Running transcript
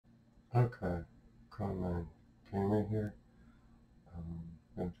Okay, comment gamer here.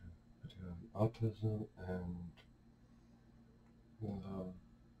 Going to video on autism and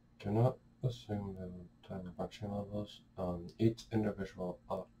do not assume the time functioning levels. Each individual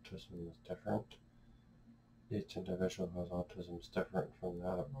autism is different. Each individual who has autism is different from the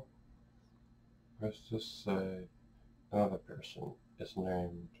other one. Let's just say another person is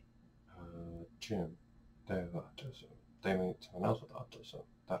named Jim. They have autism. They meet someone else with autism.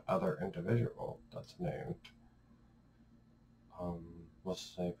 That other individual that's named,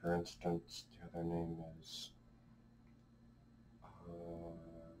 let's say for instance the other name is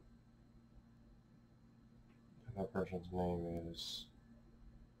another person's name is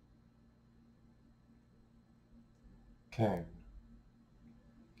Can.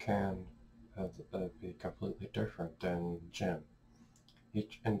 Can be completely different than Jim.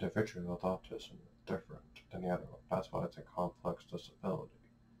 Each individual with autism is different than the other one. That's why it's a complex disability.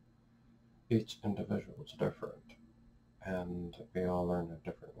 Each individual is different, and we all learn in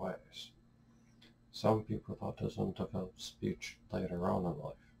different ways. Some people with autism develop speech later on in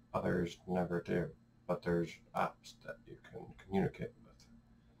life. Others never do, but there's apps that you can communicate with.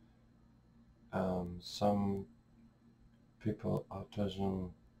 Some people with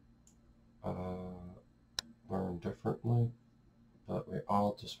autism learn differently, but we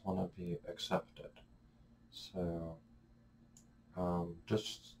all just want to be accepted. So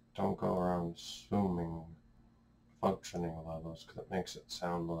just don't go around assuming functioning levels, because it makes it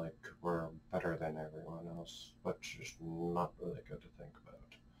sound like we're better than everyone else, which is not really good to think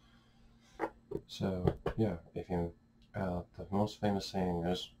about. So yeah, if you the most famous saying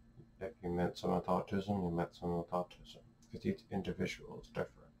is, if you met someone with autism, you met someone with autism, because each individual is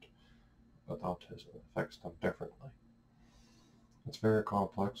different. With autism, it affects them differently. It's very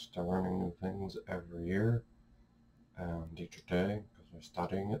complex. They're learning new things every year and each day because they're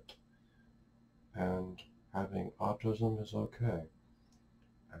studying it. And having autism is okay.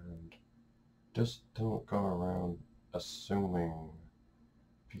 And just don't go around assuming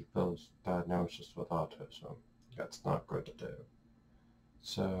people's diagnosis with autism. That's not good to do.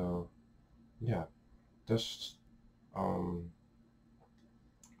 So yeah, just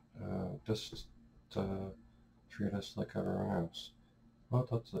treat us like everyone else. Well,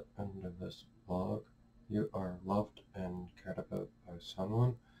 that's the end of this vlog. You are loved and cared about by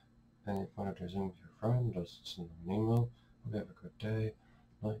someone, and if you want to Zoom with your friend, just send them an email. Hope you have a good day,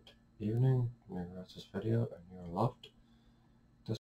 night, evening, when you watch this video, and you are loved.